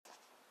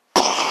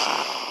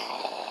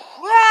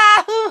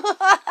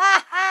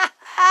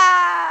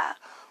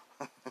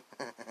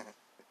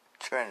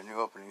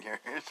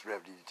It's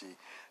Rev DDT.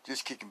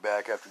 Just kicking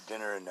back after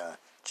dinner and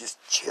just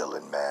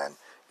chilling, man.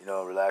 You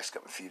know, relax,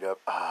 got my feet up.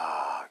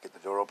 Get the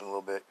door open a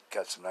little bit.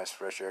 Got some nice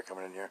fresh air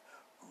coming in here.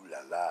 Ooh la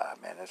la,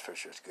 man, that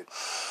fresh air's good.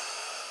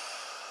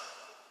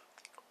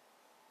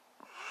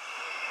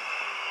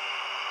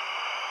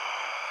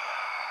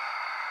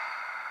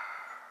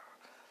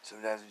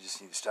 Sometimes we just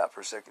need to stop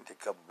for a second, take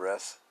a couple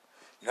breaths.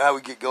 You know how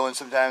we get going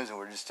sometimes, and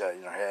we're just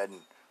in our head, and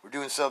we're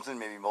doing something,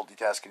 maybe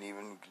multitasking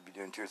even. We could be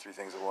doing 2 or 3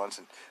 things at once,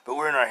 but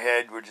we're in our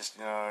head. We're just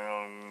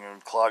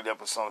clogged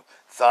up with some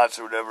thoughts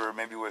or whatever.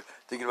 Maybe we're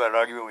thinking about an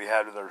argument we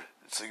had with our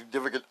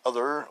significant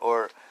other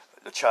or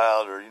a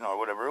child or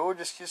whatever. Or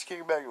just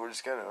kicking back. We're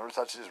just our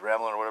thoughts are just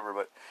rambling or whatever.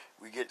 But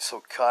we get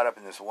so caught up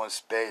in this one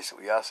space that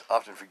we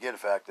often forget the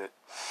fact that.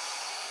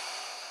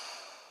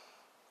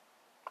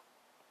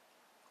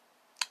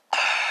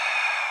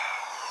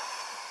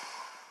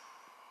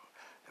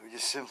 We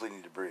just simply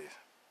need to breathe.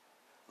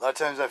 A lot of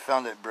times I've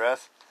found that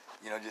breath,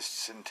 just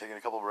sitting, taking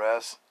a couple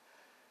breaths,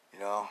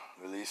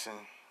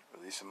 releasing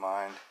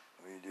mind.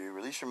 When you do,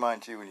 release your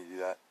mind too when you do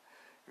that.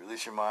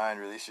 Release your mind,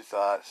 release your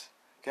thoughts.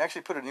 You can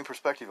actually put a new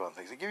perspective on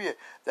things. It give you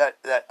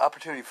that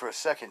opportunity for a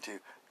second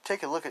to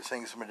take a look at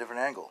things from a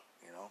different angle,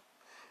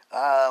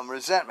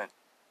 Resentment.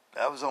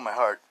 That was on my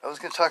heart. I was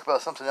going to talk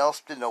about something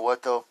else, didn't know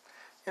what though.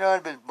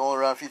 I'd been mulling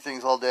around a few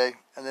things all day,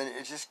 and then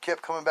it just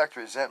kept coming back to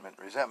resentment.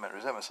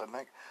 So I'm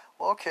like,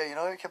 well, okay,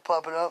 it kept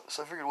popping up.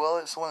 So I figured, well,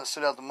 it's the one that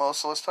stood out the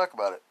most, so let's talk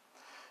about it.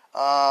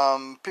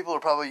 People are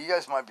probably, you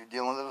guys might be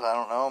dealing with it, I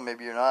don't know,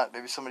 maybe you're not.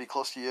 Maybe somebody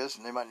close to you is,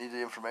 and they might need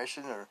the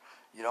information, or,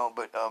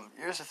 but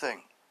here's the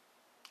thing.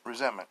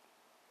 Resentment.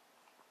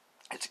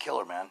 It's a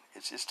killer, man.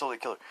 It's totally a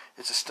killer.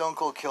 It's a stone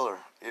cold killer.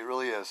 It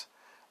really is.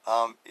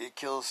 It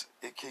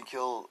can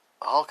kill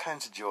all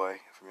kinds of joy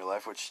from your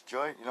life, which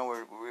joy,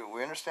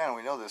 we understand,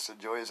 we know this, that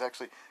joy is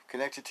actually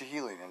connected to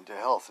healing and to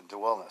health and to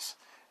wellness.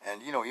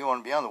 And, you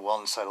want to be on the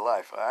wellness side of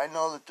life. I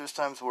know that there's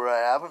times where I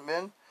haven't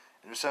been, and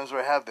there's times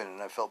where I have been,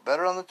 and I felt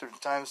better on it. There's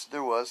times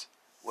there was,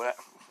 when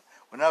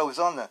I was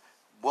on the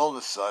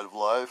wellness side of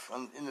life,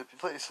 in the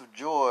place of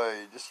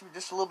joy, just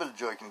a little bit of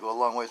joy can go a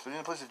long ways, but in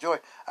the place of joy,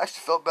 I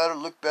actually felt better,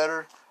 looked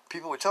better.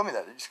 People would tell me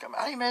that. They just come,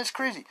 hey man, it's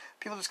crazy.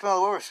 People just come out of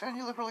the woodwork, man,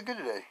 you look really good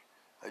today.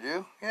 I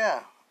do?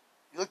 Yeah.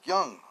 You look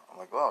young. I'm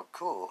like, wow,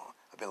 cool.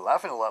 I've been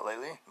laughing a lot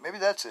lately. Maybe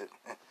that's it.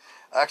 I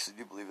actually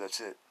do believe that's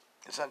it.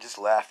 It's not just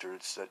laughter.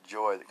 It's that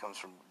joy that comes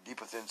from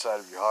deep within inside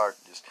of your heart.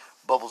 It just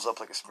bubbles up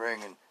like a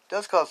spring and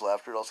does cause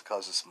laughter. It also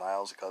causes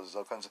smiles. It causes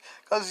all kinds of...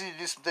 causes you to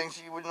do some things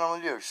you wouldn't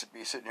normally do.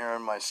 Be sitting here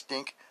in my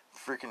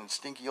freaking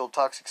stinky old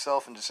toxic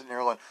self and just sitting here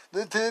going,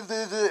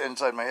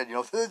 inside my head,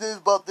 about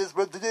this,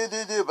 about that,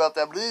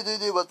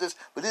 about this,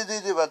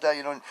 about that,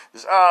 and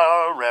just,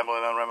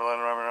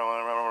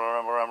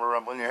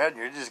 rambling in your head,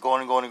 and you're just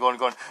going and going and going and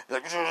going,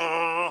 like,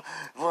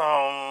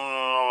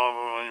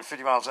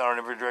 50 miles an hour in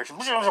every direction,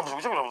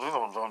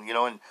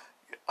 and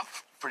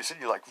pretty soon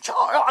you're like, you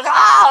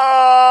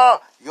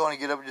want to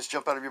get up and just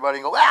jump out of your body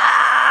and go,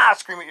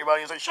 scream at your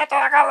body and say, shut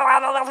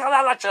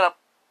up.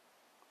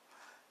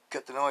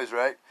 Cut the noise,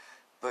 right?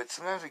 But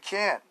sometimes we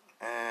can't.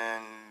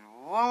 And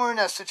when we're in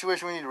that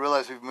situation, we need to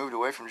realize we've moved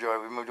away from joy.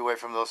 We've moved away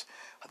from those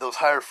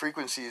higher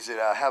frequencies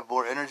that have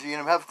more energy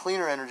and have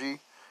cleaner energy.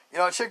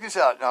 Check this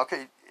out. Now,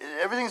 okay,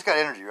 everything's got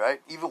energy,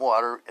 right? Even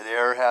water, the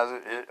air has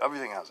it.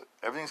 Everything has it.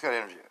 Everything's got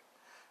energy.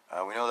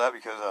 We know that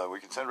because we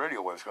can send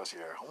radio waves across the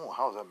air. Oh,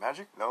 how is that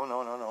magic? No.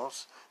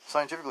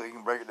 Scientifically, you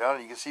can break it down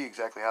and you can see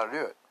exactly how to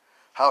do it,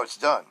 how it's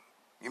done.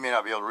 You may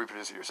not be able to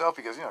reproduce it yourself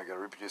because, you got to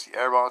reproduce the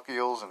air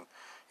molecules and,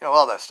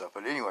 all that stuff.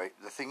 But anyway,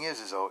 the thing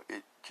is though,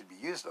 it can be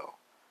used, though.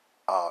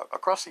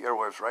 Across the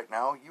airwaves right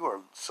now, you are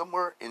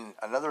somewhere in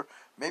another,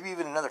 maybe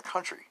even another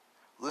country,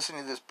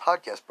 listening to this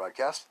podcast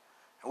broadcast.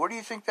 And where do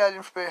you think that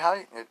information,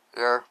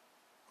 air,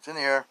 it's in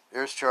the air,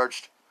 air's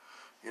charged,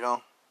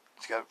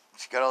 It's got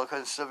all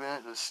kinds of stuff in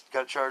it. It's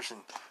got it charged,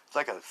 and it's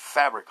like a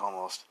fabric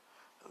almost.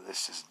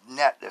 This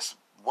net, this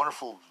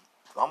wonderful,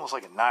 almost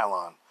like a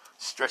nylon,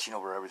 stretching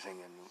over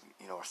everything, and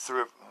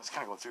through it. It's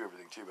kind of going through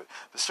everything too, but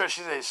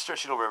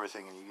stretching over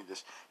everything, and you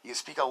can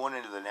speak on one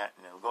end of the net,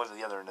 and it'll go to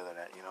the other end of the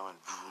net, and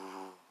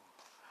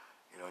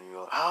and you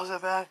go, how's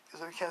that bad?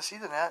 Because we can't see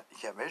the net, you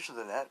can't measure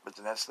the net, but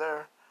the net's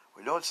there.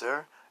 We know it's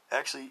there.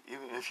 Actually,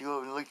 even if you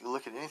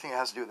look at anything that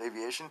has to do with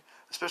aviation,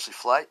 especially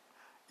flight.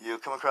 You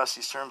come across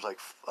these terms like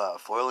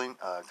foiling.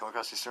 Come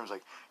across these terms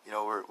like in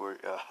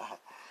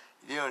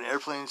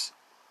airplanes.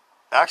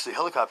 Actually,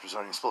 helicopters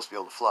aren't even supposed to be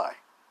able to fly.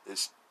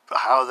 It's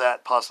how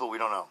that possible, we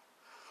don't know,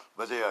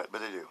 but they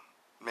do.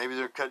 Maybe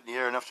they're cutting the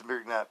air enough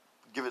to not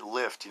give it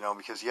lift,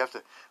 because you have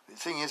to. The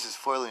thing is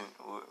foiling.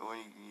 When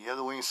you have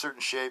the wing a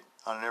certain shape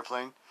on an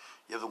airplane,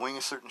 you have the wing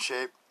a certain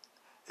shape.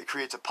 It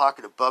creates a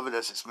pocket above it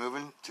as it's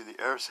moving through the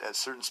air at a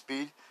certain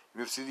speed.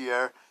 You move through the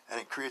air,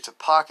 and it creates a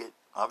pocket.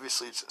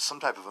 Obviously, it's some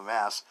type of a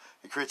mass.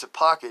 It creates a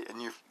pocket,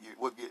 and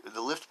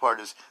the lift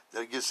part is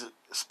that it gives it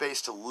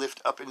space to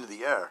lift up into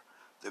the air,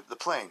 the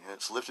plane, and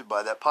it's lifted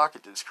by that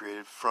pocket that's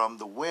created from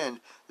the wind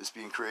that's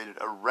being created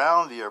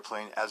around the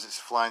airplane as it's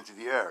flying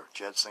through the air.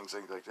 Jets, things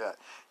like that.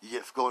 You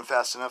get going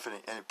fast enough, and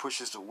it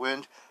pushes the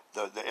wind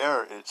the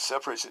air, it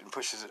separates it and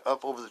pushes it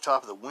up over the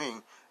top of the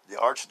wing. The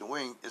arch of the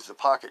wing is the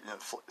pocket, and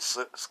it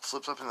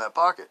slips up in that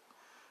pocket.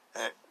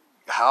 And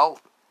how?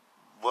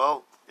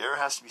 Well, air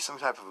has to be some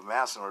type of a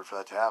mass in order for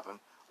that to happen,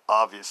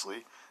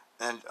 obviously.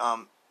 And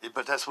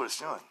but that's what it's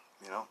doing.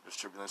 There's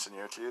turbulence in the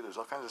air too. There's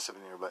all kinds of stuff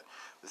in the air. But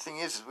the thing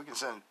is we can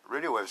send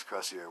radio waves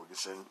across the air. We can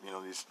send,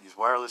 these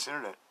wireless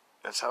internet.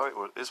 That's how it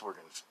is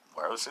working. It's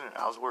wireless internet.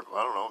 How's it work?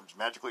 Well, I don't know. It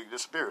magically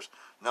disappears.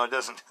 No, it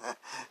doesn't.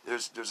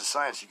 there's a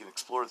science. You can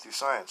explore it through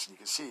science, and you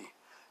can see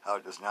how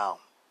it does now.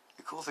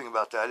 The cool thing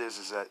about that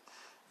is that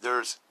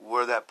there's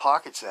where that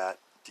pocket's at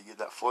to get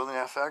that foiling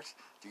effect.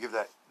 They give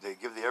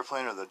the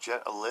airplane or the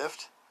jet a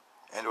lift,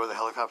 and or the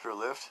helicopter a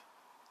lift.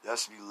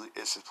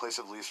 It's a place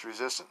of least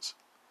resistance.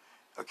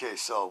 Okay,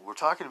 so we're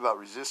talking about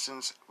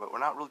resistance, but we're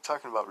not really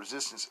talking about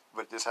resistance,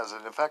 but this has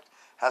an effect,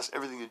 has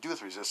everything to do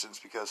with resistance,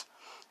 because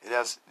it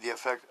has the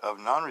effect of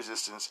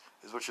non-resistance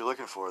is what you're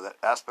looking for, that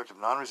aspect of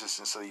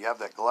non-resistance, so you have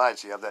that glide,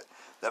 so you have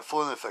that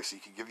foiling effect, so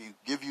you can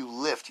give you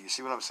lift. You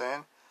see what I'm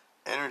saying?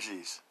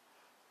 Energies.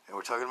 And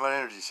we're talking about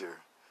energies here.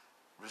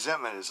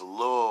 Resentment is a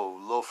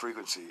low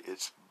frequency.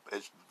 It's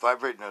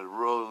vibrating at a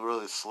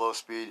really slow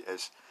speed.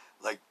 It's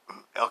like,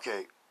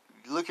 okay,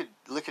 look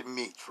at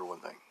meat for one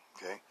thing,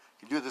 okay?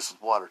 You can do this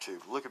with water too.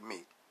 Look at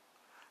meat.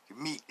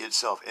 Meat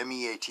itself,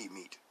 M-E-A-T,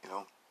 meat.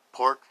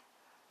 Pork,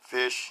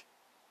 fish,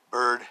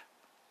 bird,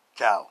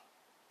 cow.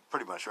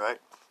 Pretty much, right?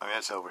 I mean,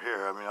 that's over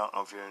here. I mean, I don't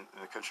know if you're in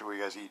a country where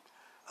you guys eat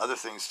other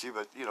things too,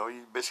 but, you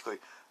basically,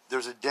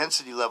 there's a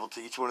density level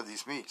to each one of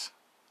these meats.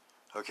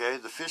 Okay?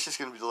 The fish is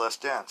going to be the less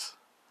dense.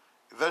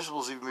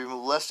 Vegetables even be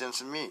less dense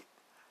than meat.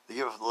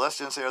 The less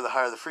dense they are, the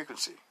higher the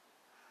frequency.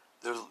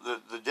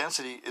 The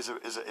density is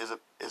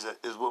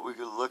what we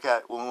could look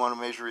at when we want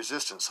to measure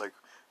resistance. Like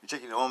you're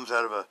taking ohms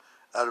out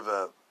of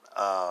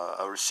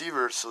a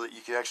receiver so that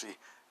you can actually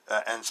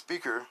and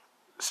speaker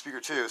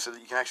too, so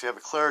that you can actually have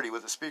a clarity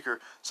with the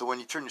speaker. So when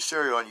you turn your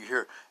stereo on, you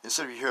hear,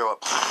 instead of you hear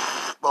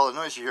all the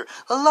noise, you hear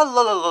la la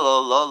la la la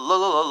la la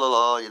la la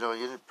la. You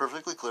hear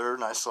perfectly clear,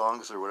 nice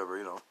songs or whatever.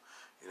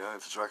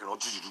 If it's rock and roll,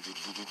 you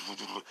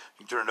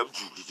can turn it up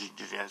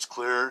and it's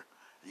clear.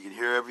 You can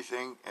hear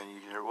everything and you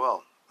can hear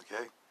well.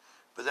 Okay.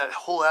 But that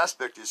whole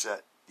aspect is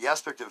that the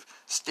aspect of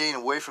staying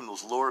away from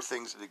those lower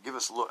things that give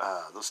us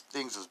those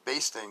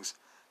base things.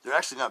 They're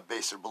actually not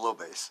base; they're below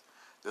base.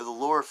 They're the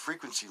lower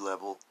frequency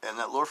level, and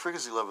that lower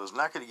frequency level is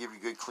not going to give you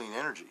good clean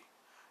energy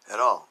at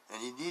all.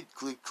 And you need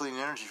clean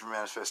energy for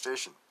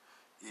manifestation.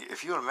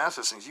 If you want to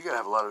manifest things, you got to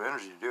have a lot of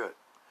energy to do it.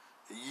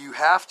 You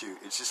have to.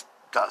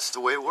 That's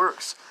the way it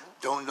works.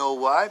 Don't know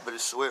why, but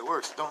it's the way it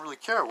works. Don't really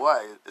care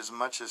why as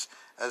much as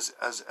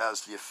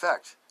the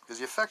effect. Because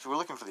the effect, we're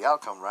looking for the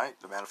outcome, right?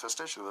 The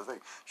manifestation of the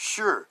thing.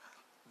 Sure,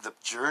 the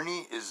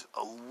journey is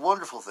a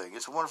wonderful thing.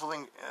 It's a wonderful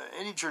thing.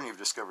 Any journey of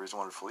discovery is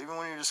wonderful. Even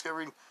when you're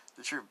discovering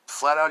that you're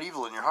flat out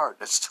evil in your heart,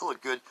 that's still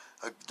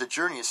the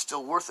journey is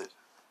still worth it.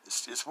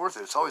 It's worth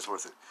it. It's always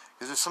worth it.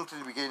 Because there's something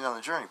to be gained on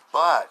the journey.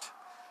 But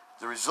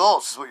the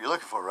results is what you're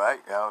looking for, right?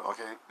 Yeah,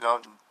 okay.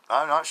 No,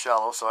 I'm not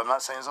shallow, so I'm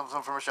not saying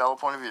something from a shallow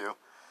point of view.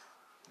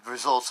 The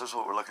results is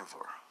what we're looking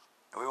for.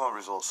 And we want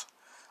results.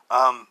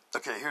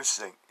 Okay, here's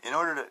the thing. In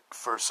order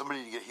for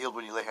somebody to get healed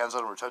when you lay hands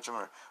on them or touch them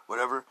or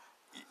whatever,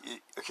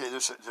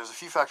 there's a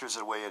few factors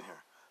that weigh in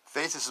here.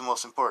 Faith is the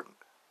most important.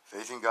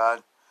 Faith in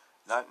God,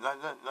 not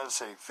to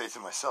say faith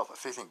in myself, but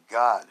faith in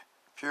God,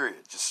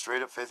 period. Just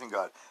straight up faith in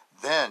God.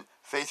 Then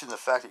faith in the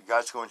fact that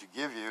God's going to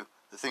give you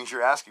the things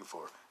you're asking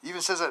for. It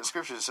even says that in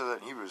Scripture. It says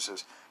that in Hebrews. It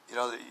says,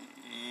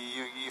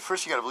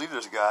 first you got to believe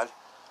there's a God,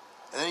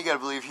 and then you got to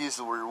believe He's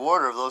the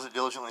rewarder of those that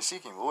diligently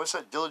seek Him. Well, what's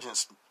that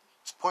diligence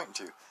pointing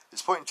to?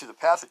 It's pointing to the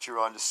path that you're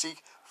on to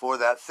seek for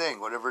that thing,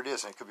 whatever it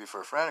is. And it could be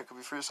for a friend, it could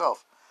be for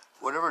yourself,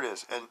 whatever it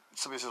is. And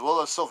somebody says, well,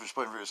 that's selfish,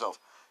 pointing for yourself.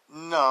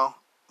 No,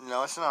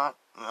 it's not.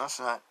 No, it's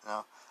not.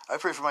 No. I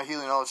pray for my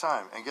healing all the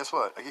time. And guess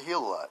what? I get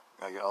healed a lot.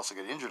 I also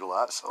get injured a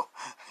lot. So,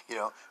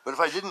 But if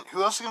I didn't,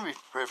 who else is going to be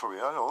praying for me?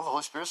 I don't know. The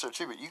Holy Spirit's there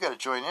too, but you got to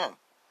join in.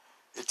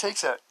 It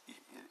takes that.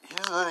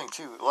 Here's the other thing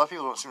too. A lot of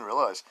people don't seem to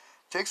realize.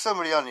 It takes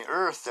somebody on the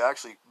earth to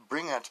actually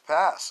bring that to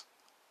pass.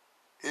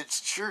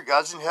 It's sure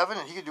God's in heaven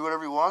and He can do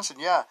whatever He wants, and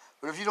yeah.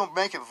 But if you don't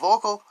make it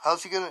vocal,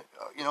 how's He gonna?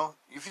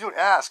 If you don't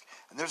ask,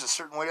 and there's a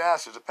certain way to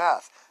ask, there's a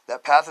path.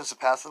 That path is the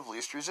path of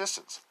least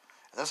resistance,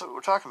 and that's what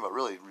we're talking about.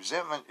 Really,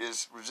 resentment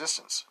is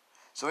resistance.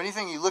 So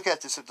anything you look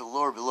at this at the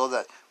lower, below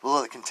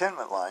the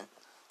contentment line,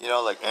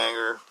 like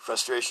anger,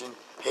 frustration,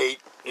 hate,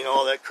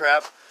 all that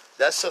crap.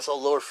 That stuff's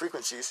all lower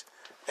frequencies,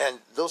 and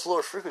those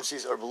lower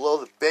frequencies are below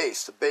the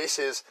base. The base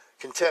is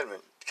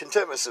contentment.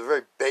 Contentment is a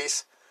very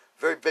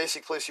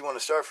basic place you want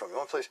to start from. If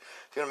you're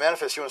going to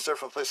manifest, you want to start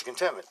from a place of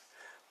contentment.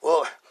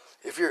 Well,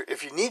 if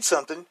you need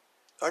something,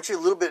 aren't you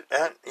a little bit,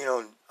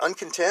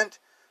 uncontent?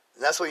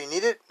 And that's why you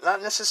need it?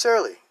 Not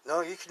necessarily. No,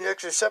 you can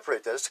actually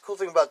separate that. That's the cool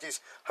thing about these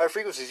higher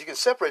frequencies. You can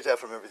separate that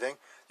from everything.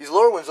 These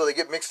lower ones, though, they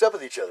get mixed up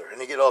with each other, and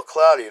they get all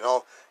cloudy and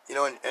all,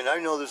 and I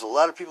know there's a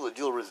lot of people that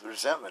deal with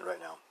resentment right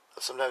now.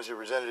 Sometimes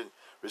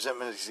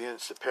resentment is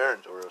against a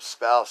parent or a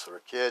spouse or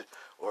a kid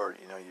or,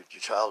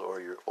 your child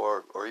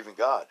or even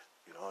God.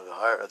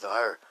 At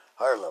the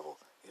higher level.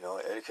 You know,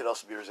 and it could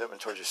also be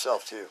resentment towards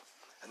yourself too,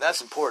 and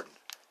that's important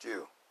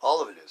too.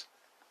 All of it is.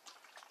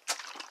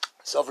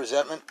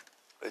 Self-resentment,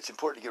 it's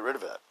important to get rid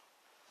of that.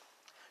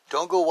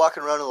 Don't go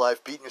walking around in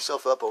life beating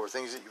yourself up over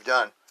things that you've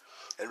done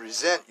and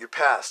resent your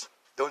past.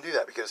 Don't do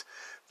that, because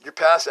your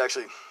past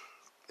actually,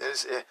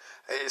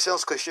 it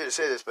sounds cliche to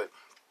say this, but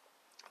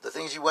the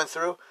things you went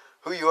through,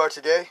 who you are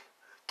today,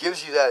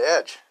 gives you that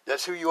edge.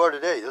 That's who you are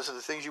today. Those are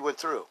the things you went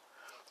through.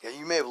 Yeah,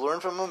 you may have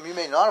learned from them. You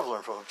may not have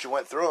learned from them, but you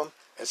went through them.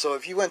 And so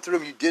if you went through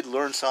them, you did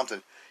learn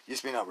something. You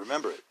just may not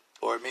remember it.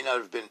 Or it may not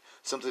have been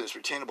something that's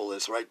retainable,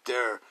 that's right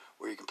there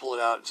where you can pull it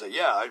out and say,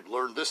 yeah, I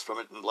learned this from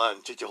it,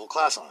 and teach a whole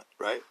class on it,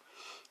 right?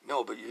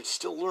 No, but you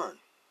still learn.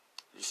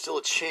 There's still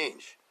a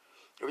change.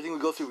 Everything we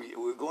go through,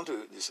 we're going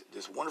through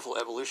this wonderful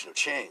evolution of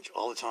change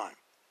all the time.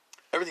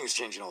 Everything is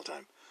changing all the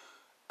time.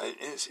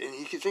 And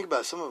you can think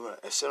about some of them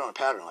set on a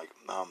pattern, like,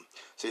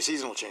 say,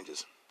 seasonal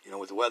changes, you know,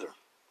 with the weather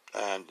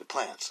and the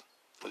plants.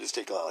 We'll just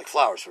take like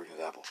flowers, for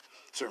example.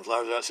 Certain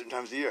flowers are out certain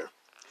times of the year.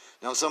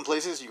 Now, in some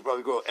places, you can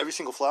probably grow every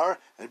single flower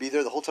and be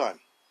there the whole time,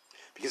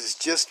 because it's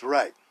just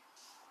right.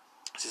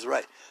 It's just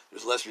right.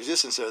 There's less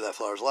resistance there to that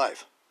flower's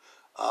life.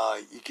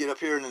 You get up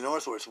here in the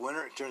north where it's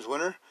winter, it turns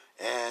winter,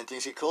 and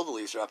things get cold, the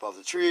leaves drop off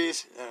the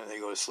trees, and they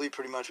go to sleep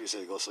pretty much. We say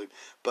they go to sleep.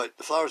 But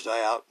the flowers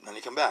die out, and then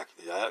they come back.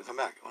 They die out and come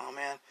back. Oh,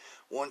 man.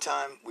 One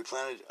time we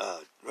planted,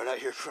 right out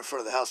here in front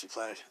of the house,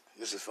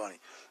 this is funny,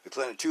 we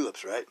planted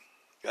tulips, right?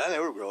 Yeah, they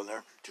were growing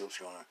there, tulips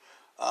growing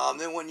there.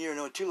 Then one year,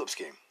 no tulips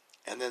came.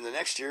 And then the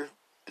next year,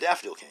 a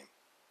daffodil came.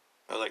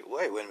 I was like,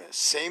 wait a minute.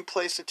 Same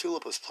place the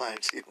tulip was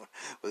planted to,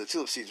 where the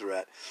tulip seeds were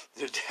at.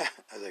 I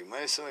was like,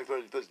 man, somebody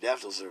put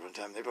daffodils there one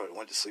time. They probably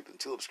went to sleep and the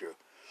tulips grew.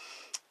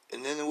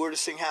 And then the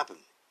weirdest thing happened.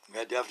 We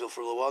had daffodil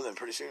for a little while, then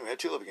pretty soon we had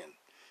tulip again.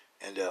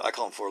 And I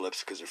call them four lips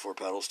because there are four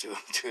petals to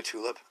a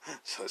tulip.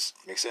 So it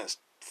makes sense.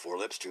 Four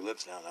lips, two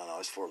lips. No,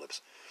 it's four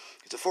lips.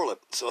 It's a four lip.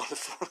 So the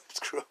four lips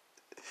grew.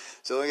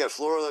 So we got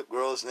four lip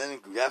grows, and then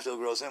daffodil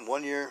grows. And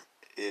one year,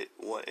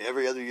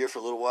 every other year for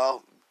a little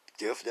while,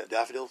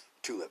 daffodil,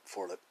 tulip,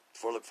 four lip.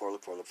 Four lip.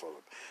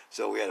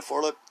 So we had a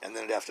four lip and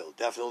then a daffodil.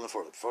 Daffodil and a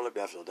four lip. Four lip,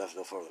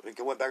 daffodil, four lip.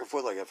 It went back and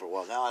forth like that for a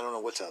while. Now I don't know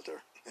what's out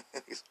there.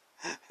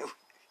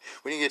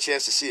 We didn't get a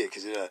chance to see it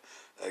because it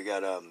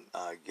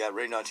got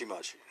rained on too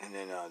much. And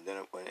then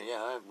it went,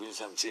 we just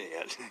haven't seen it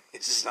yet.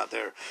 It's just not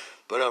there.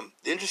 But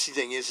the interesting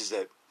thing is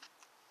that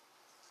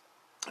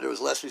there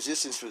was less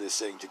resistance for this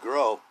thing to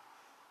grow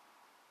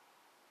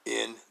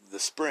in the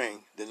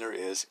spring than there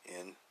is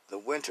in the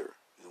winter.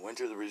 In the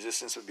winter, the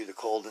resistance would be the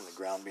cold and the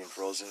ground being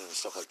frozen and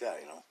stuff like that,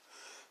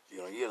 you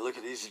got to look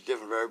at these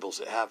different variables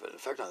that have an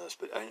effect on this.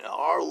 But in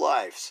our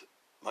lives,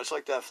 much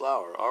like that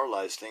flower, our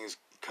lives, things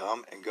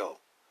come and go.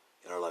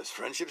 In our lives,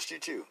 friendships do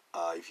too.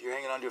 If you're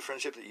hanging on to a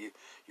friendship that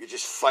you're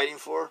just fighting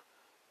for,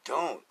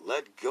 don't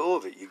let go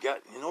of it.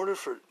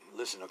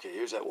 Listen, okay,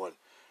 here's that one.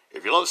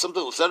 If you love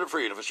something, set it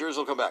free, and if it's yours,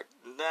 it'll come back.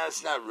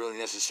 That's not really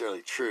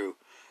necessarily true.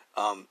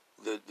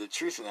 The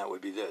truth in that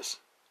would be this.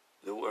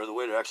 The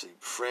way to actually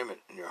frame it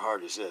in your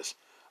heart is this.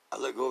 I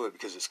let go of it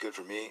because it's good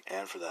for me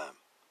and for them.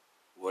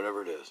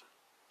 Whatever it is,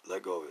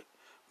 let go of it.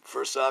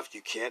 First off,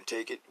 you can't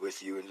take it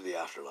with you into the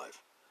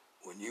afterlife.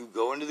 When you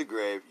go into the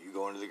grave,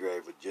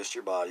 with just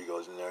your body,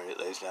 goes in there and it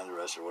lays down to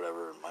rest or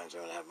whatever. Mine's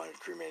going to have mine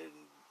cremated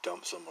and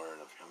dumped somewhere in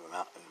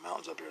the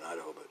mountains up here in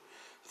Idaho. But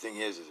the thing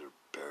is they're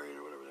buried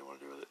or whatever they want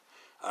to do with it.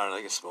 I don't know,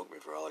 they can smoke me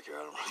for all I care.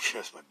 I don't really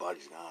care. My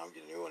body's gone. I'm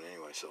getting a new one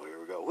anyway, so here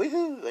we go.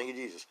 Woohoo! Thank you,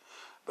 Jesus.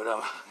 But,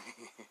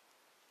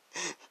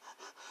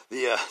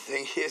 the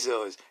thing is,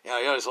 though, is, you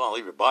just want to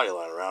leave your body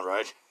lying around,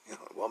 right?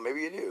 Well,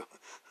 maybe you do.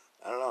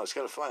 I don't know. It's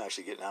kind of fun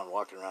actually getting out and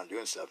walking around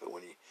doing stuff. But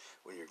when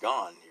you're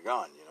gone, you're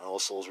gone. All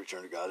souls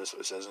return to God. That's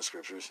what it says in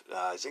Scriptures.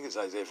 I think it's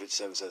Isaiah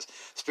 57 says,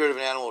 "Spirit of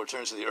an animal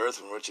returns to the earth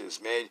from which it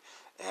is made,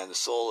 and the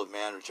soul of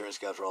man returns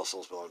to God. For all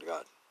souls belong to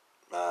God."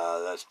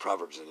 That's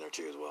Proverbs in there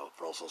too as well.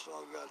 For all souls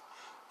belong to God.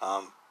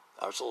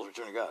 Our souls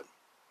return to God.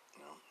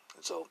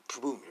 And so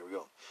boom, here we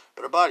go.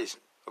 But our bodies.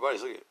 Look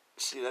at.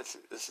 See, that's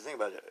the thing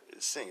about it.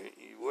 This thing,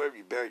 wherever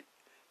you bury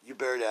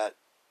that,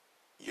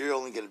 you're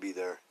only going to be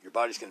there. Your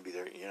body's going to be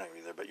there. You're not going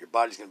to be there, but your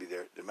body's going to be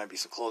there. There might be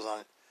some clothes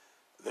on it.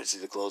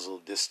 Eventually, the clothes will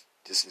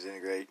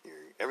disintegrate.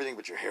 Everything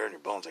but your hair and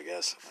your bones, I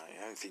guess.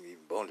 I think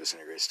even bone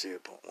disintegrates too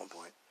at one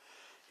point.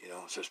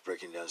 Starts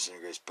breaking down,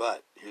 disintegrates.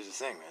 But here's the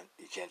thing, man.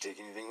 You can't take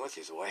anything with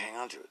you, so why hang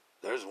on to it?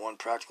 There's one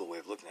practical way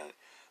of looking at it.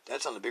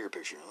 That's on the bigger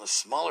picture. On the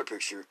smaller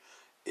picture,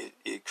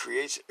 it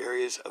creates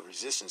areas of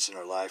resistance in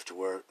our life to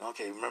where,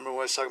 okay, remember when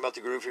I was talking about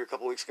the groove here a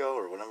couple weeks ago,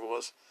 or whatever it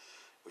was?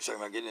 We were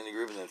talking about getting in the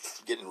groove and then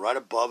getting right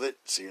above it,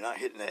 so you're not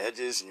hitting the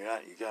edges, and you're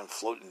kind of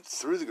floating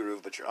through the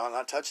groove, but you're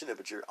not touching it,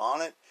 but you're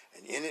on it,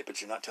 and in it,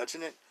 but you're not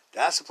touching it.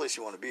 That's the place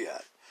you want to be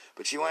at.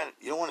 But you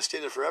don't want to stay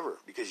there forever,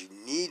 because you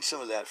need some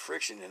of that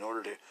friction in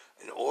order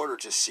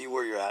to see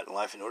where you're at in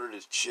life, in order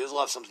to chisel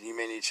off something you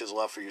may need to chisel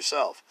off for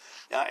yourself.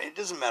 Now, it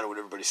doesn't matter what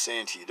everybody's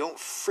saying to you. Don't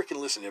freaking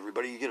listen to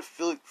everybody. You get a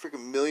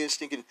freaking million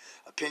stinking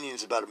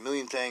opinions about a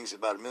million things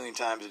about a million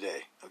times a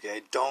day.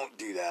 Okay? Don't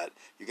do that.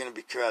 You're going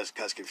to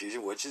cause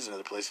confusion, which is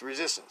another place of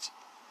resistance.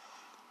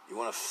 You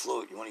want to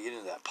float. You want to get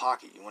into that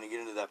pocket. You want to get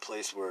into that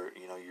place where,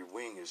 you know, your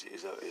wing is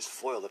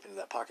foiled up into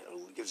that pocket.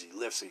 It gives you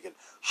lift so you can,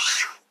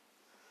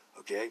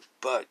 okay?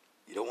 But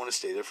you don't want to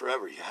stay there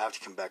forever. You have to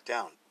come back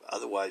down.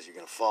 Otherwise, you're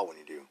going to fall when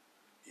you do.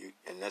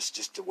 And that's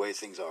just the way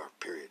things are,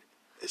 period.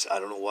 I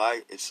don't know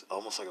why. It's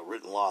almost like a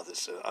written law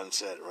that's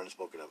unsaid or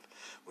unspoken of.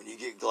 When you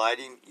get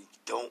gliding, you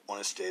don't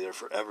want to stay there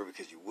forever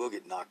because you will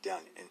get knocked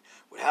down. And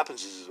what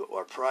happens is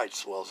our pride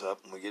swells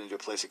up when we get into a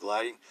place of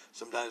gliding.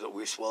 Sometimes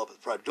we swell up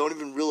with pride. Don't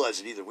even realize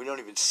it either. We don't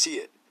even see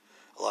it.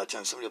 A lot of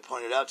times somebody will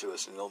point it out to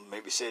us, and they'll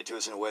maybe say it to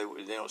us in a way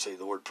where they don't say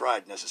the word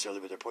pride necessarily,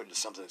 but they're pointing to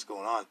something that's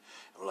going on.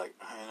 And we're like,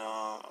 I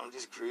know, I'm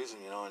just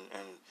cruising, you know,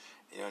 and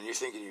you know, and you're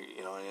thinking,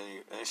 you know, and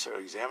then you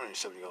start examining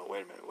yourself, and you go,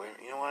 wait a minute,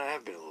 you know what, I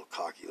have been a little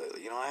cocky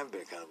lately. You know, I have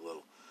been kind of a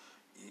little,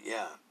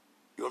 yeah.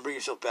 You want to bring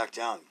yourself back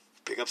down,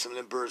 pick up some of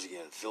them birds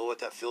again, feel what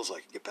that feels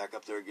like, and get back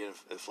up there again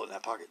and float in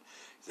that pocket.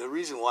 The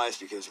reason why is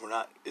because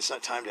it's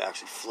not time to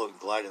actually float and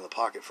glide in the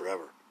pocket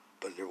forever,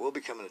 but there will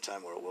be coming a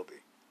time where it will be.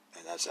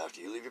 And that's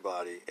after you leave your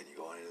body and you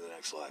go on into the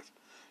next life.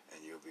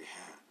 And you'll be,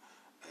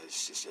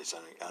 it's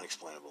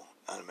unexplainable,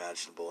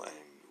 unimaginable, and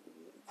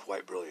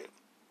quite brilliant.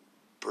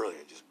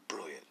 Brilliant, just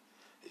brilliant.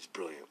 It's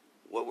brilliant.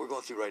 What we're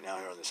going through right now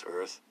here on this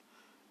earth,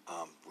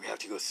 we have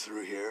to go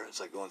through here. It's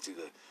like going through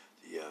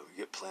you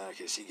get planted,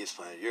 okay, seed gets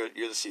planted. You're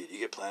the seed. You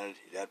get planted,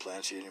 your dad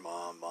plants you in your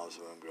mom's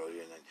womb, grows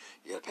you, and then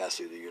you got to pass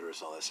through the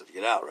uterus and all that stuff to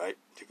get out, right?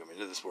 To come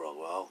into this world.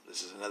 Well,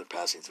 this is another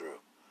passing through.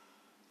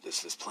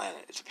 This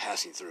planet, it's a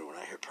passing through. We're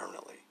not here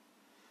permanently.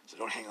 So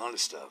don't hang on to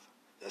stuff.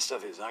 That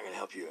stuff is not going to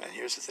help you. And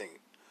here's the thing.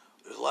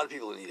 There's a lot of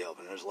people that need help,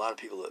 and there's a lot of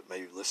people that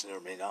may listen or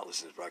may not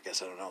listen to this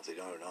broadcast. I don't know if they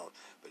don't or don't.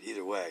 But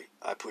either way,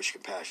 I push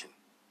compassion.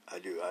 I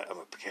do. I'm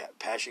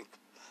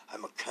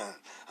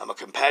a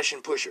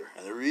compassion pusher.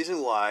 And the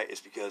reason why is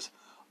because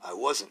I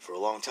wasn't for a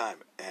long time,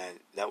 and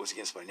that was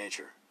against my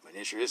nature. My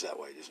nature is that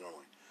way, just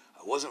normally.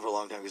 I wasn't for a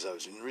long time because I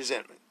was in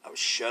resentment. I was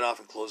shut off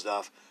and closed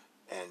off.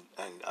 And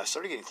I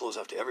started getting closed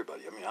off to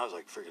everybody. I mean, I was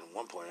like freaking at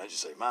one point, I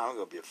just say, man, I'm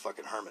going to be a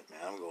fucking hermit, man.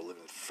 I'm going to live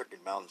in the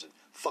freaking mountains and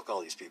fuck all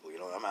these people, you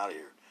know, I'm out of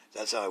here.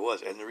 That's how I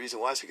was. And the reason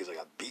why is because I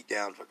got beat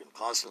down fucking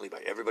constantly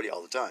by everybody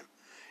all the time.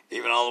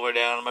 Even all the way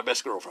down to my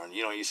best girlfriend.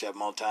 You know, I used to have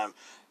them all the time.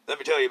 Let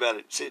me tell you about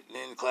it. Sitting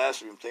in the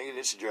classroom thinking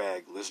it's a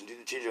drag. Listen to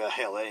the teacher.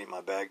 Hell, that ain't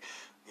my bag.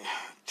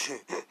 2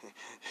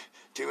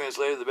 minutes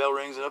later, the bell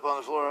rings and up on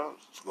the floor, I'm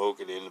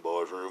smoking in the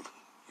boys' room.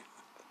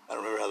 I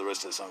don't remember how the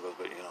rest of the song goes,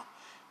 but, you know.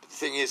 But the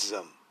thing is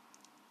it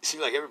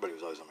seemed like everybody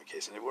was always on my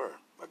case, and they were.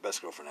 My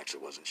best girlfriend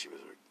actually wasn't. She was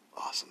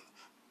awesome.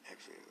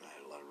 Actually, I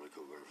had a lot of really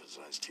cool girlfriends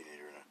when I was a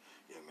teenager and a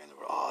young man that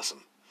were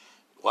awesome.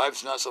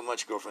 Wives, not so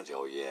much. Girlfriends,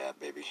 oh yeah,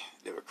 baby,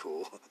 they were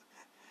cool.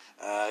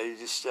 You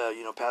just,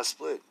 you know, pass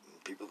split.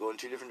 People go in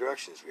 2 different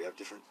directions. We have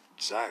different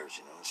desires,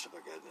 you know, and stuff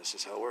like that, and that's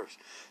just how it works.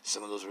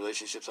 Some of those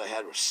relationships I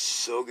had were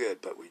so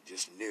good, but we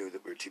just knew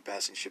that we were 2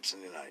 passing ships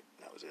in the night,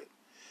 and that was it.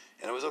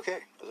 And I was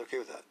okay. I was okay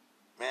with that.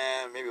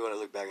 Man, maybe when I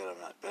look back at it, I'm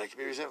not. But I can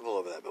be resentful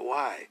over that. But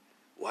why?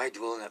 Why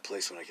dwell in that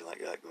place when I can let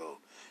that go?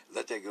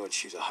 Let that go and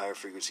choose a higher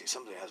frequency,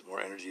 something that has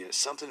more energy in it,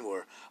 something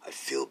where I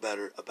feel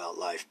better about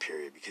life,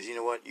 period. Because you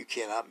know what? You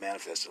cannot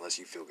manifest unless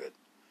you feel good.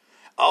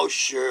 Oh,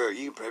 sure,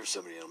 you can pray for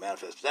somebody and it'll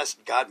manifest. But that's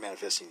God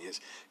manifesting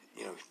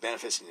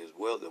manifesting his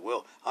will, the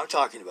will. I'm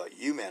talking about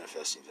you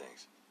manifesting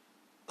things,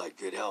 like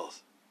good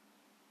health.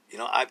 You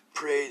know, I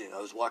prayed, and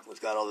I was walking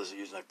with God all those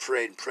years, and I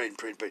prayed and prayed and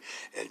prayed and prayed.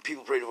 And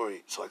people prayed for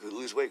me so I could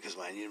lose weight because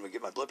I needed to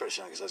get my blood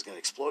pressure down because I was going to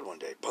explode one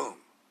day. Boom.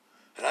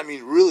 And I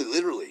mean really,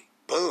 literally,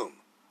 boom.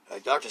 The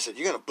doctor said,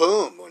 you're going to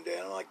boom one day.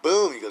 And I'm like,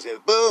 boom. He goes, yeah,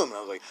 boom. And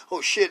I was like,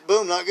 oh, shit,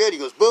 boom, not good. He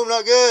goes, boom,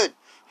 not good.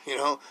 You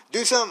know,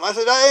 do something. I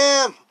said,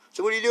 I am.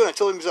 So what are you doing? I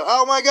told him, he said,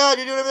 oh, my God,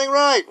 you're doing everything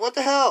right. What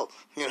the hell?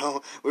 You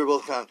know, we were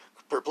both kind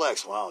of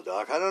perplexed. Wow,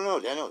 Doc, I don't know,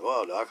 Daniel.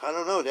 Wow, Doc, I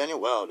don't know,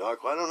 Daniel. Wow, Doc,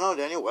 I don't know,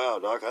 Daniel. Wow,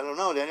 Doc, I don't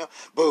know, Daniel.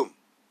 Boom.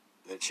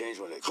 And it changed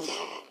one day.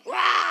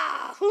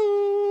 Wow.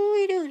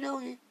 We do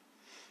know.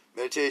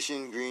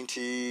 Meditation, green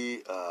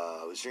tea.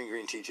 I was drinking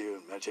green tea too,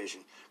 and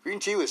meditation. Green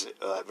tea was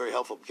very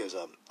helpful because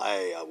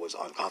I was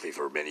on coffee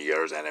for many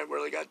years, and it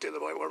really got to the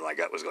point where my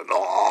gut was going, no,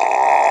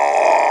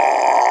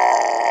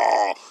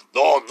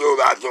 don't do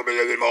that to me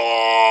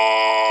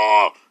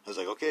anymore. I was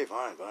like, okay,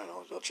 fine,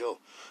 I'll chill.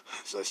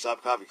 So I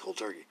stopped coffee cold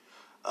turkey.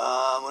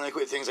 When I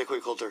quit things, I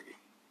quit cold turkey.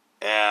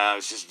 And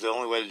it's just the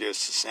only way to do it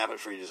is to snap it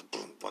free, just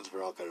boom, once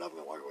for all, cut it off,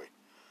 and walk away.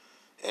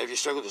 And if you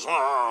struggle with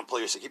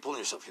this, keep pulling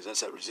yourself, because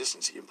that's that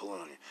resistance you keep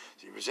pulling on you.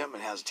 So your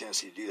resentment has a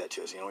tendency to do that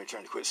to us. You know, when you're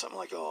trying to quit something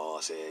like,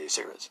 say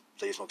cigarettes.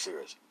 Say you smoke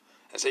cigarettes.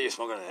 And say you're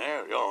smoking an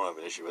air, you don't have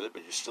an issue with it,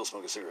 but you're still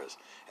smoking cigarettes.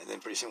 And then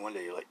pretty soon one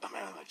day you're like, oh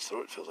man, my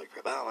throat feels like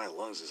crap. My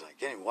lungs is like, I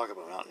can't even walk up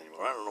a mountain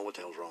anymore. I don't know what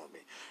the hell's wrong with me.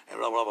 And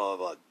blah, blah, blah,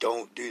 blah.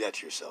 Don't do that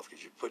to yourself,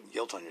 because you're putting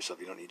guilt on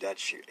yourself. You don't need that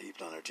shit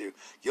heaped on there too.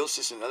 Guilt's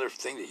just another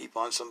thing to heap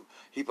on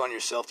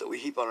yourself that we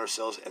heap on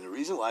ourselves. And the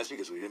reason why is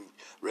because we've been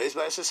raised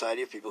by a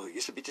society of people who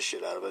used to beat the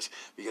shit out of us,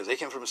 because they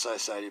came from a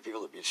society of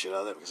people that beat the shit out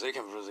of them, because they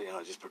came from,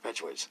 it just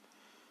perpetuates.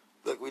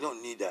 Look, we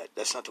don't need that.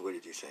 That's not the way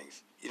to do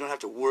things. You don't have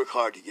to work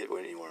hard to get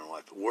anywhere in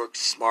life. Work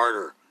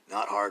smarter.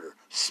 Not harder,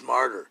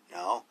 smarter.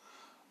 Now,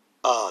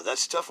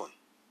 that's a tough one.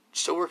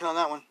 Still working on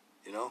that one,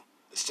 you know.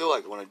 It's still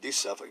like when I do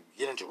stuff, I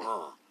get into,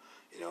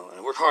 you know, and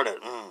I work hard at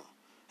it,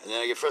 and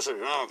then I get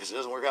frustrated, because it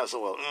doesn't work out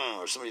so well,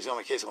 or somebody's on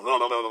my case going, blah,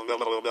 blah, blah, blah, blah,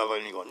 blah, blah,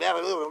 and you go, blah,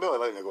 blah, blah, blah,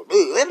 blah, and you go, blah,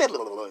 blah,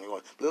 blah, blah, blah, and you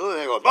go, blah,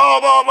 and you go, blah,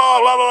 blah, blah,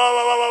 blah, blah,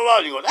 blah, blah, blah,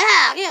 and you go,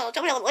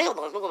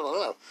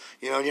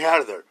 you know, and you're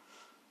out of there.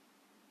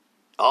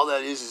 All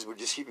that is we're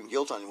just heaping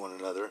guilt on one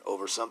another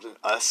over something,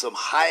 some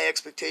high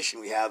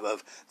expectation we have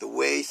of the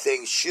way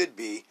things should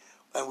be.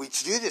 And we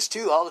do this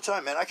too all the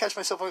time, man. I catch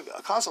myself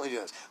constantly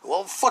doing this.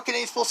 Well, fucking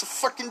ain't supposed to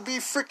fucking be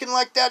freaking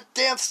like that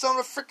damn son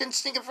of a freaking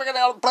stinking freaking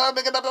out. That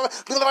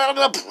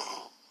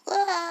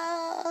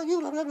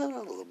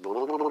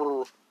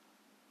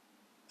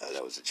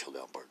was the chill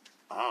down part.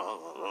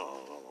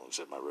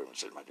 Sit in my room and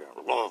sit in my chair.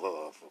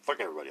 Fuck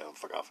everybody,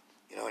 fuck off.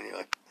 You know, and you're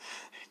like,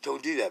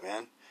 don't do that,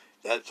 man.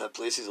 That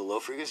place is a low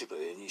frequency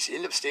place, and you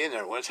end up staying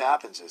there. What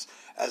happens is,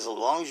 as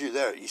long as you're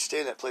there, you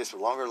stay in that place for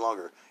longer and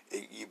longer.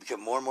 You become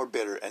more and more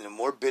bitter, and the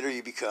more bitter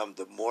you become,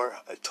 the more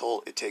a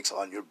toll it takes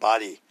on your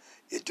body.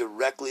 It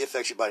directly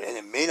affects your body, and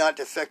it may not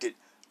affect it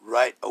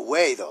right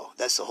away, though.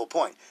 That's the whole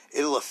point.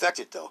 It'll affect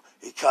it, though.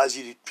 It causes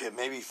you to,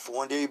 maybe for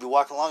one day you'll be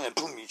walking along, and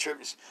boom, you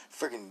trip,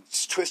 freaking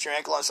twist your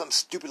ankle on some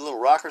stupid little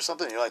rock or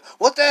something, and you're like,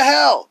 what the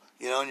hell?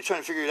 You know, and you're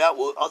trying to figure it out.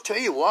 Well, I'll tell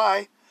you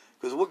why.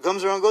 Because what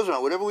comes around goes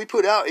around. Whatever we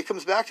put out, it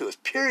comes back to us.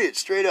 Period.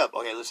 Straight up.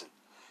 Okay, listen.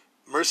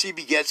 Mercy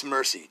begets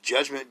mercy.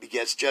 Judgment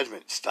begets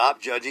judgment.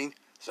 Stop judging.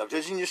 Stop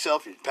judging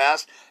yourself, your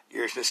past,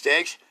 your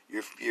mistakes,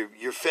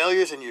 your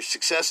failures, and your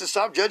successes.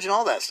 Stop judging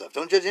all that stuff.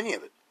 Don't judge any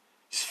of it.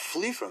 Just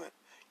flee from it.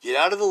 Get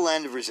out of the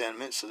land of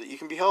resentment so that you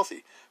can be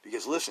healthy.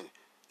 Because listen,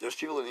 there's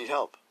people that need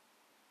help.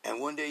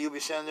 And one day you'll be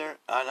standing there,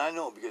 and I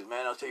know because,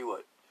 man, I'll tell you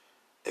what.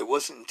 It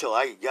wasn't until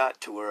I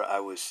got to where I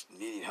was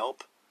needing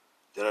help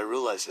that I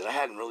realized that I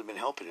hadn't really been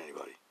helping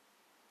anybody.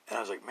 And I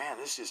was like, man,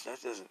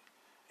 that doesn't,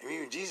 I mean,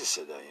 even Jesus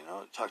said that, you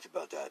know, talked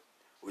about that.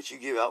 What you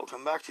give out will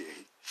come back to you.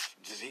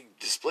 He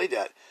displayed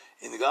that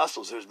in the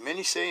Gospels. There's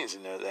many sayings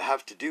in there that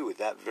have to do with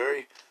that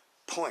very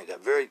point,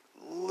 that very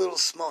little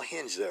small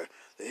hinge there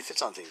that it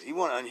fits on things. You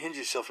want to unhinge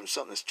yourself from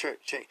something that's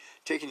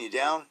taking you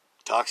down.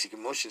 Toxic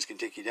emotions can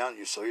take you down.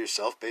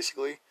 Yourself,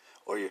 basically,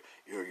 or your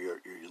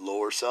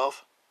lower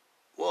self.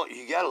 Well,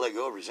 you got to let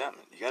go of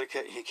resentment. You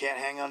can't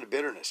hang on to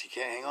bitterness. You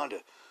can't hang on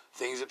to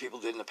things that people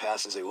did in the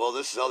past and say, well,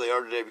 this is how they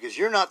are today, because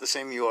you're not the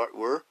same you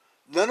were.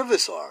 None of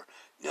us are.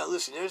 Now,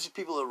 listen, there's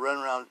people that run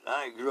around.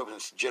 I grew up in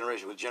this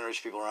generation with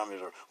generation people around me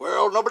that are,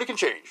 well, nobody can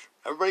change.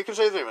 Everybody can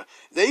say the same.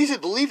 They used to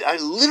believe, I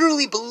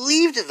literally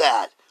believed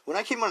that. When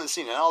I came onto the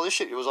scene, and all this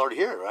shit, it was already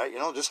here, right? You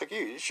know, just like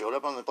you. You showed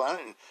up on the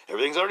planet, and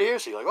everything's already here.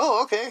 So you're like,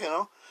 oh, okay, you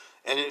know.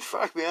 And in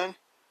fact, man,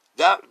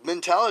 that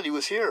mentality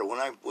was here when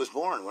I was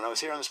born, when I was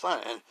here on this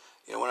planet. And,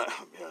 you know,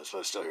 so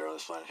I'm still here on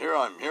this planet.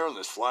 I'm here on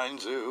this flying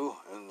zoo,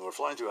 and we're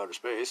flying through outer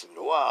space, and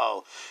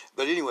wow.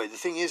 But anyway, the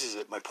thing is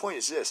that my point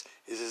is this,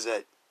 is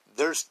that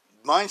there's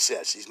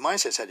mindsets. These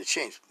mindsets had to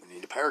change. We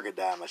need a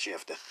paradigm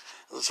shift.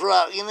 That's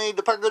right. You need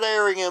the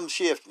paradigm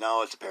shift.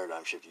 No, it's a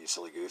paradigm shift, you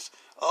silly goose.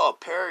 Oh,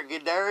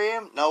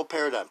 paradigm? No,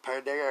 paradigm.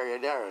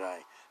 Paradigm.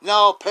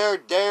 No,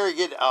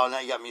 paradigm. Oh, now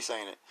you got me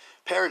saying it.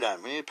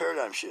 Paradigm. We need a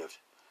paradigm shift.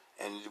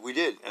 And we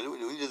did.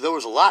 And there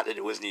was a lot that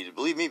it was needed.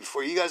 Believe me,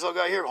 before you guys all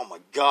got here, oh my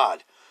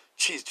God.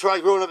 Jeez,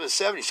 try growing up in the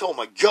 70s. Oh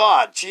my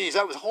God. Jeez,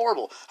 that was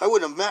horrible. I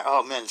wouldn't have met.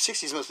 Oh man, the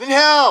 60s must have been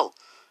hell.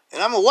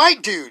 And I'm a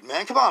white dude,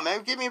 man. Come on,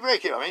 man. Give me a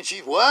break here. I mean,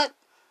 geez, what?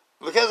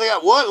 Because I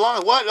got what?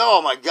 Long what?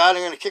 Oh my God,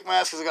 they're going to kick my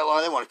ass because I got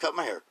long. They want to cut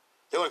my hair.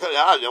 They want to cut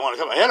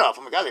my head off.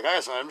 Oh my God, the guy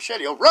has a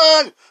machete. Oh,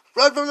 run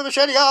from the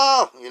machete.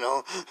 Oh, you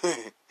know.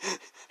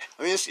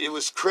 I mean, it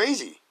was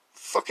crazy.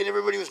 Fucking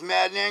everybody was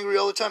mad and angry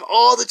all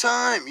the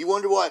time. You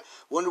wonder why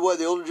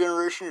the older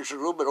generation is a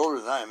little bit older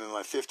than I am, in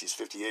my 50s,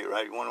 58,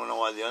 right? You want to know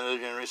why the other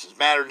generation is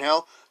madder than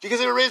hell? Because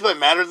they were raised by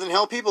madder than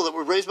hell people that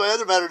were raised by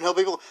other madder than hell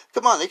people.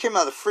 Come on, they came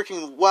out of the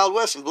freaking Wild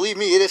West, and believe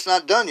me, it's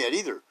not done yet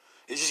either.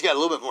 It's just got a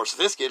little bit more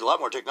sophisticated, a lot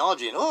more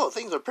technology, and oh,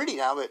 things are pretty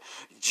now, but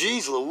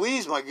geez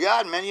Louise, my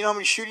God, man, you know how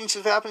many shootings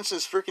have happened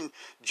since freaking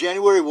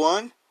January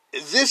 1?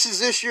 This is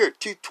this year,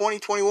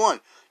 2021,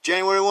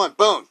 January 1,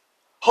 boom.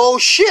 Whole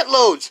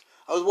shitloads.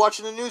 I was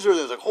watching the news earlier.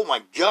 I was like, oh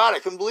my God, I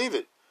couldn't believe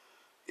it.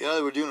 You know,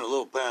 they were doing a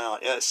little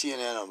at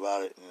CNN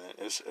about it, and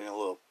it was a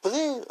little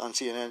on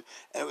CNN,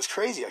 and it was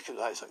crazy. I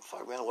was like,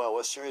 fuck, man, the Wild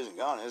West isn't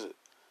gone, is it?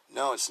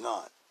 No, it's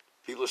not.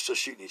 People are still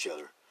shooting each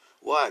other.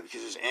 Why?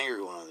 Because there's anger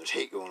going on, there's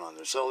hate going on,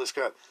 there's all this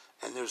crap,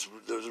 and there's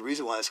a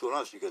reason why that's going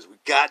on. It's because we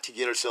got to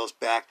get ourselves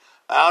back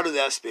out of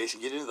that space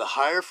and get into the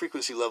higher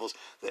frequency levels,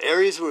 the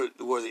areas where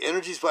the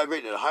energy's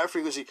vibrating at a higher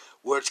frequency,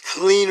 where it's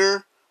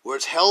cleaner, where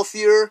it's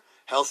healthier.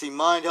 Healthy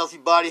mind, healthy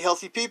body,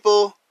 healthy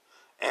people,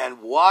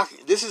 and walk.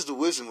 This is the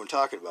wisdom we're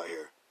talking about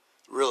here.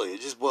 Really,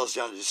 it just boils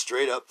down to just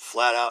straight up,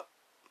 flat out,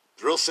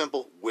 real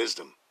simple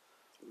wisdom.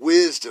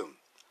 Wisdom.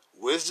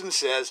 Wisdom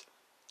says,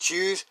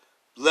 choose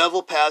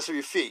level paths for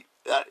your feet.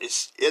 That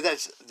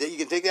you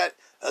can take that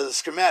as a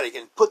schematic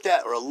and put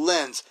that, or a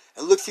lens,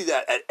 and look through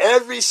that at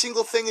every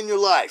single thing in your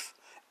life.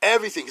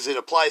 Everything, because it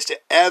applies to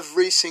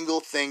every single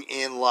thing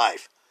in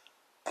life.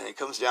 And it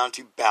comes down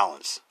to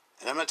balance.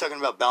 And I'm not talking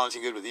about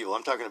balancing good with evil.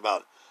 I'm talking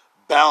about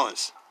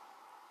balance.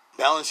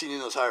 Balancing in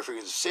those higher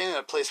frequencies. Staying in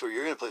a place where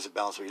you're in a place of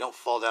balance where you don't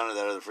fall down to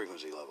that other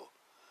frequency level.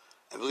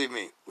 And believe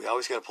me, we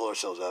always got to pull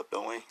ourselves up,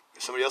 don't we?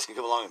 Somebody else can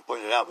come along and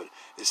point it out, but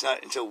it's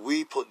not until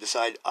we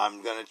decide,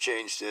 I'm going to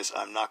change this,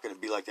 I'm not going to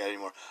be like that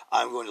anymore.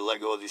 I'm going to let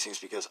go of these things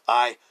because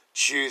I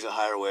choose a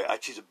higher way. I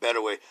choose a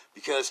better way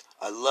because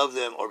I love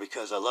them or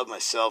because I love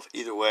myself.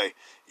 Either way,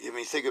 I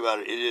mean, think about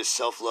it. It is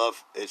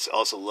self-love. It's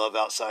also love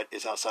outside.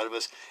 It's outside of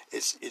us.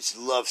 It's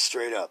love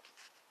straight up.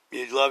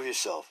 You love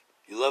yourself.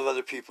 You love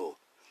other people.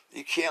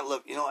 You can't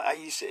love, I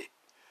used to,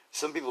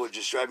 some people would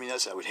just drive me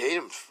nuts. I would hate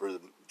them for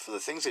the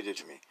things they did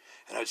to me.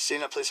 And I would stay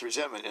in that place of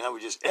resentment, and I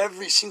would just,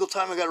 every single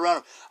time I got around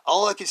them,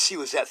 all I could see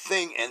was that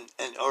thing,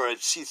 or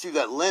I'd see through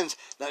that lens,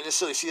 not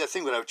necessarily see that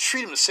thing, but I would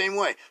treat them the same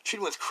way, treat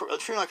them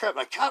like crap. And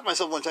I caught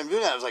myself one time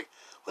doing that. I was like,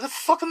 what the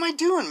fuck am I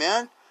doing,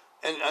 man?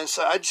 And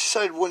so I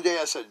decided one day,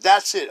 I said,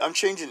 that's it, I'm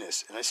changing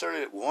this. And I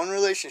started at one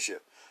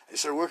relationship. I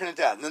started working at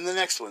that, and then the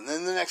next one,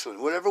 then the next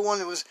one, whatever one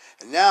it was.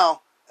 And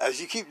now, as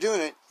you keep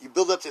doing it, you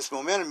build up this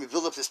momentum, you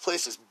build up this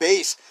place, this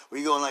base,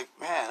 where you're going like,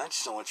 man, I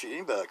just don't want to treat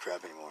anybody like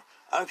crap anymore.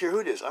 I don't care who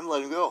it is. I'm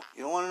letting go.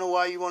 You don't want to know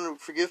why you want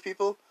to forgive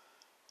people?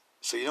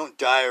 So you don't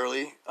die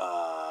early.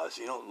 So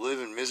you don't live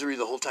in misery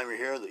the whole time you're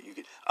here. That you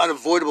get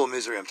unavoidable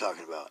misery. I'm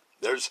talking about.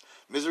 There's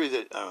misery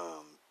that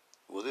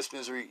this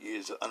misery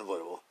is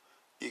unavoidable.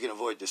 You can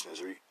avoid this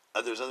misery.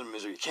 There's other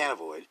misery you can't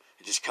avoid.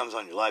 It just comes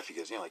on your life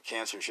because like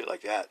cancer and shit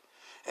like that.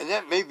 And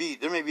there may be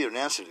an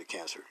answer to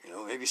cancer.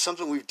 Maybe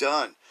something we've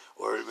done,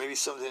 or maybe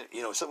something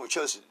something we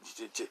chose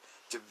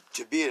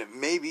to be in. It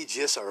may be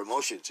just our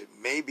emotions. It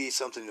may be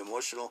something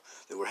emotional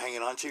that we're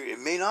hanging on to. It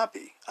may not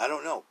be. I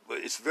don't know. But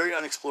it's a very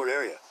unexplored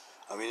area.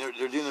 I mean,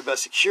 they're doing their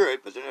best to cure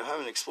it, but they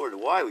haven't explored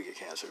why we get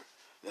cancer,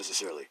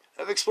 necessarily.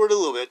 I've explored it a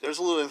little bit. There's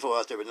a little info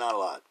out there, but not a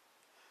lot.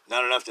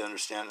 Not enough to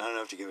understand. Not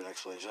enough to give an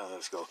explanation.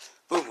 Let's go.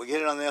 Boom, we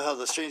get it on the other.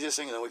 Let's change this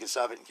thing, and then we can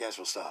stop it, and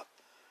cancer will stop.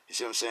 You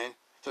see what I'm saying?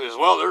 So he says,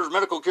 well, there's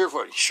medical cure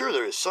for it. Sure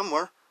there is,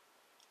 somewhere.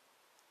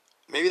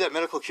 Maybe that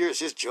medical cure is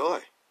just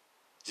joy.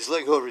 Just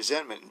letting go of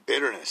resentment and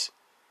bitterness.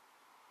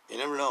 You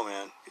never know,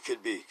 man. It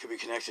could be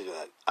connected to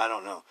that. I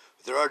don't know.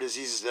 But there are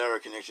diseases that are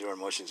connected to our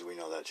emotions, and we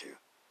know that too.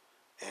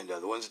 And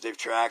the ones that they've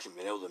tracked and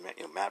been able to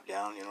map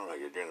down, like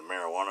you're doing the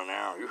marijuana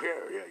now. You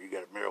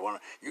got a marijuana.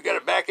 You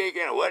got a backache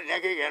and a wet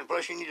neck and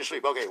plus you need to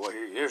sleep. Okay, well,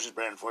 here's this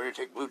brand for you.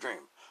 Take Blue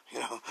Dream.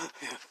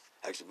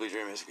 Actually, Blue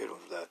Dream is a good one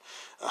for that.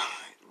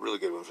 Really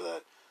good one for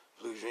that.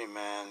 Blue Dream,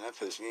 man, that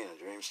puts me in a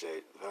dream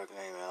state. Fucking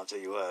hey, man, I'll tell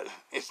you what.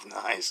 It's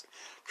nice.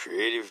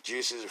 Creative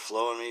juices are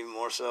flowing even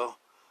more so.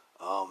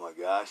 Oh my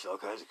gosh, all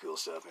kinds of cool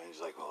stuff, man.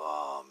 He's like,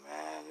 oh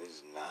man, this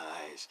is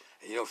nice.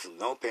 And you don't feel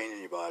no pain in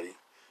your body.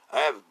 I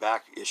have a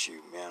back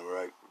issue, man, where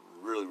I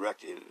really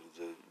wrecked it.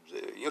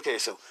 Okay,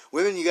 so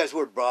women, you guys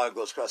wear bra, it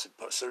goes across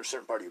a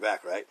certain part of your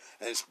back, right?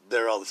 And it's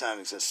there all the time.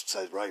 It's a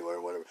size bra you wear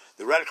or whatever.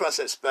 They're right across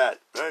that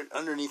spat, right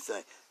underneath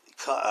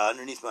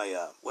underneath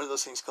my, what are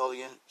those things called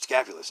again?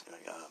 Scapulas,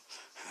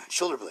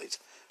 shoulder blades.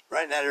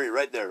 Right in that area,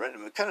 right there,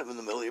 kind of in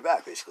the middle of your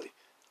back, basically.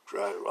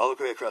 All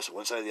the way across it,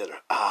 one side or the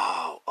other.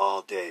 Ow,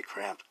 all day,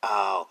 cramped.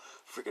 Ow,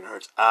 freaking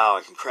hurts. Ow,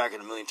 I can crack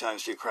it a million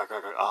times too. Crack.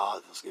 Oh,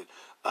 that feels good.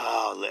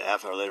 Oh,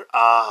 half hour later.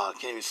 I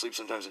can't even sleep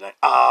sometimes at night.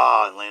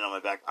 I'm laying on my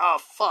back. Oh,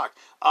 fuck.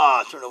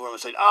 I turn over on my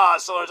side.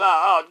 Sores.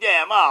 Oh,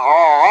 damn.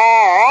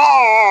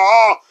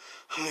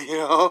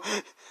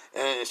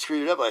 And it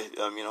screwed it up.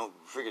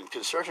 Freaking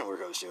construction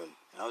work I was doing.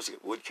 I was a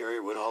wood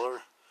carrier, wood hauler.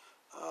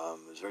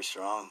 It was very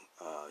strong.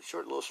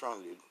 Short, little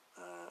strong dude.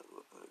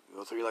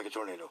 Go through you like a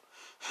tornado.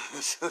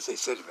 So they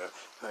said to me,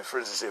 my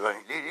friends would say,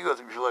 dude, you go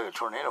through you like a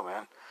tornado,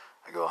 man.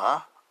 I go,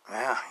 huh?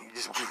 Yeah,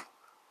 he's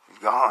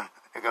gone.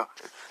 I go,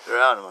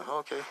 they're out. I'm like,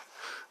 okay.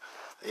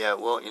 Yeah,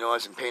 well, I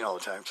was in pain all the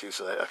time, too,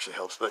 so that actually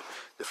helps. But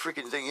the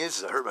freaking thing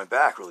is I hurt my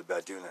back really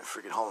bad doing that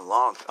freaking hauling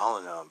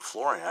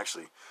flooring,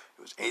 actually.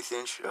 It was 8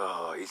 inch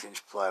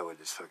plywood,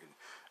 this fucking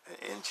an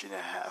inch and a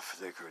half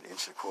thick or an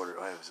inch and a quarter.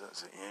 Oh, it was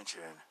an inch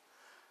and,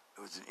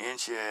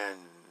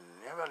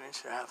 about an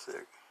inch and a half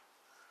thick.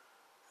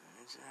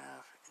 Inch and a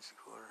half, inch and a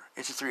quarter,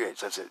 inch and 3/8.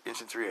 That's it, inch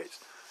and 3/8.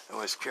 And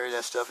when it's carrying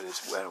that stuff, and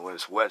it's wet. When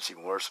it's wet, it's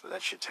even worse. But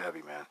that shit's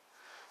heavy, man.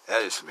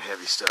 That is some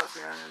heavy stuff,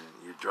 man.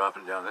 And you're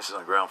dropping down. This is on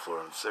the ground floor.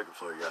 On the second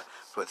floor, you got to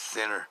put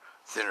thinner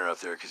up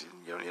there because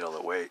you don't need all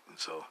that weight. And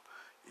so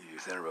you do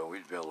thinner. But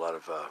we'd build a lot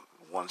of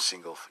one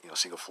single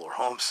floor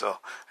homes. So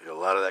I did a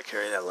lot of that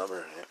carrying that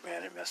lumber,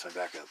 and it messed my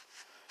back up.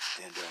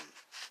 And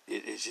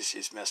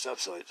it's messed up.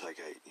 So it's like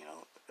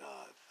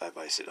if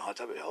I sit in a hot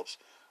tub, it helps.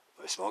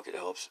 If I smoke, it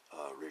helps.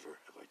 Reefer.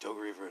 If I toke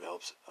a reefer, it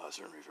helps.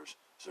 Certain reefers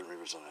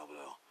don't help at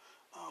all.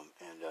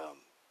 And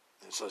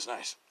so it's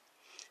nice.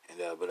 And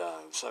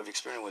so I've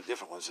experimented with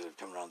different ones that have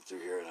come around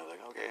through here, and I'm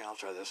like, okay, I'll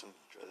try this one.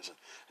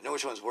 I know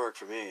which ones work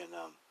for me, and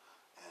I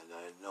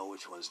know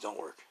which ones don't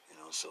work.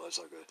 So that's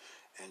all good.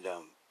 And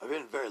I've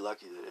been very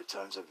lucky that at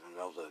times I've been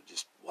able to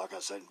just walk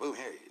outside and boom,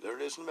 hey, there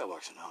it is in the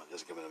mailbox. No, it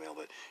doesn't come in the mail,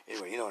 but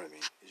anyway, you know what I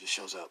mean. It just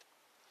shows up.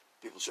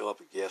 People show up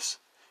with gifts.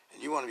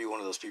 And you want to be one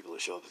of those people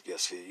that show up with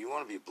gifts. You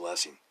want to be a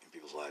blessing in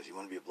people's lives. You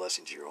want to be a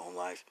blessing to your own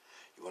life.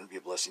 You want to be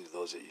a blessing to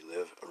those that you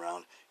live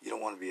around. You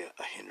don't want to be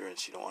a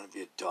hindrance. You don't want to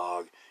be a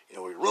dog. You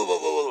know, where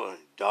you're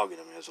dogging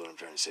them. That's what I'm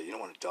trying to say. You don't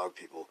want to dog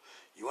people.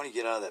 You want to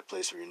get out of that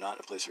place where you're not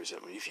in a place of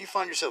resentment. If you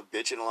find yourself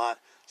bitching a lot,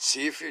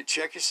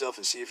 check yourself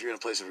and see if you're in a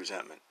place of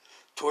resentment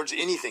towards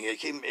anything. It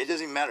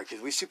doesn't even matter,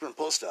 because we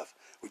superimpose stuff.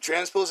 We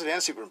transpose it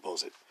and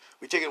superimpose it.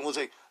 We take it and we'll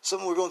say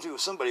something we're going through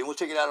with somebody, and we'll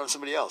take it out on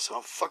somebody else.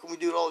 How fucking we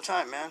do it all the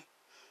time, man.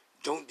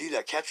 Don't do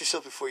that. Catch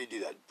yourself before you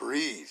do that.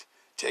 Breathe.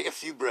 Take a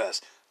few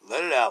breaths.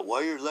 Let it out.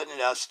 While you're letting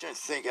it out, sit there and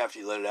think after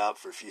you let it out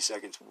for a few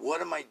seconds.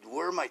 Where am I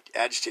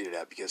agitated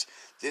at? Because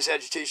this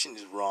agitation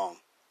is wrong.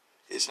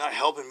 It's not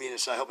helping me, and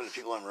it's not helping the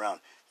people I'm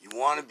around. You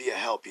want to be a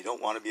help. You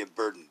don't want to be a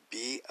burden.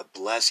 Be a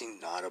blessing,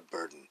 not a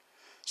burden.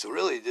 So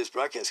really, this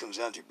broadcast comes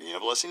down to being a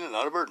blessing and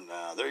not a burden.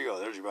 There you go.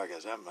 There's your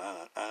broadcast. I'm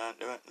not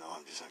doing it. No,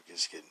 I'm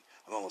just kidding.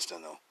 I'm almost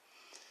done, though.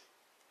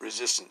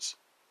 Resistance.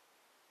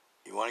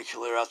 You want to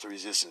clear out the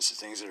resistance, the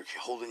things that are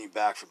holding you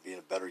back from being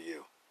a better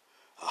you.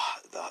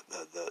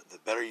 The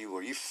better you,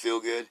 where you feel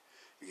good.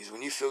 Because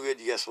when you feel good,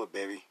 guess what,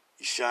 baby?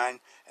 You shine,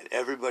 and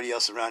everybody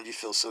else around you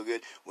feels so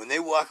good. When they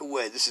walk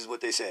away, this is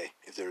what they say.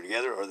 If they're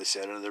together, or they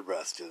say it under their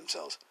breath to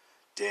themselves.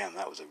 Damn,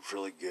 that was a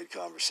really good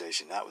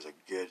conversation. That was a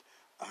good...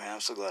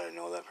 I'm so glad I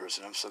know that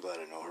person. I'm so glad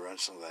I know her. I'm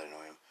so glad I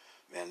know him.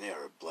 Man, they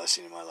are a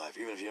blessing in my life.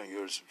 Even if you don't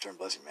use the term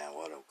blessing, man,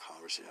 what a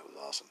conversation. That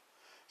was awesome.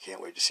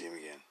 Can't wait to see him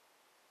again.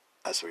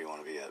 That's where you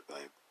want to be at,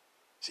 babe.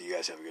 So you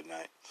guys have a good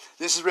night.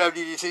 This is Rev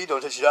DDT.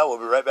 Don't touch it out. We'll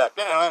be right back.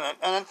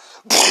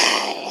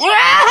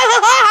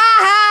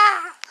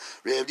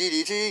 Rev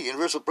DDT,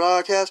 Universal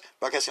Broadcast,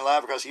 broadcasting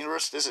live across the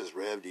universe. This is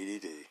Rev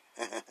DDT.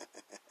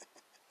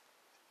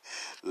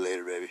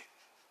 Later, baby.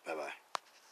 Bye-bye.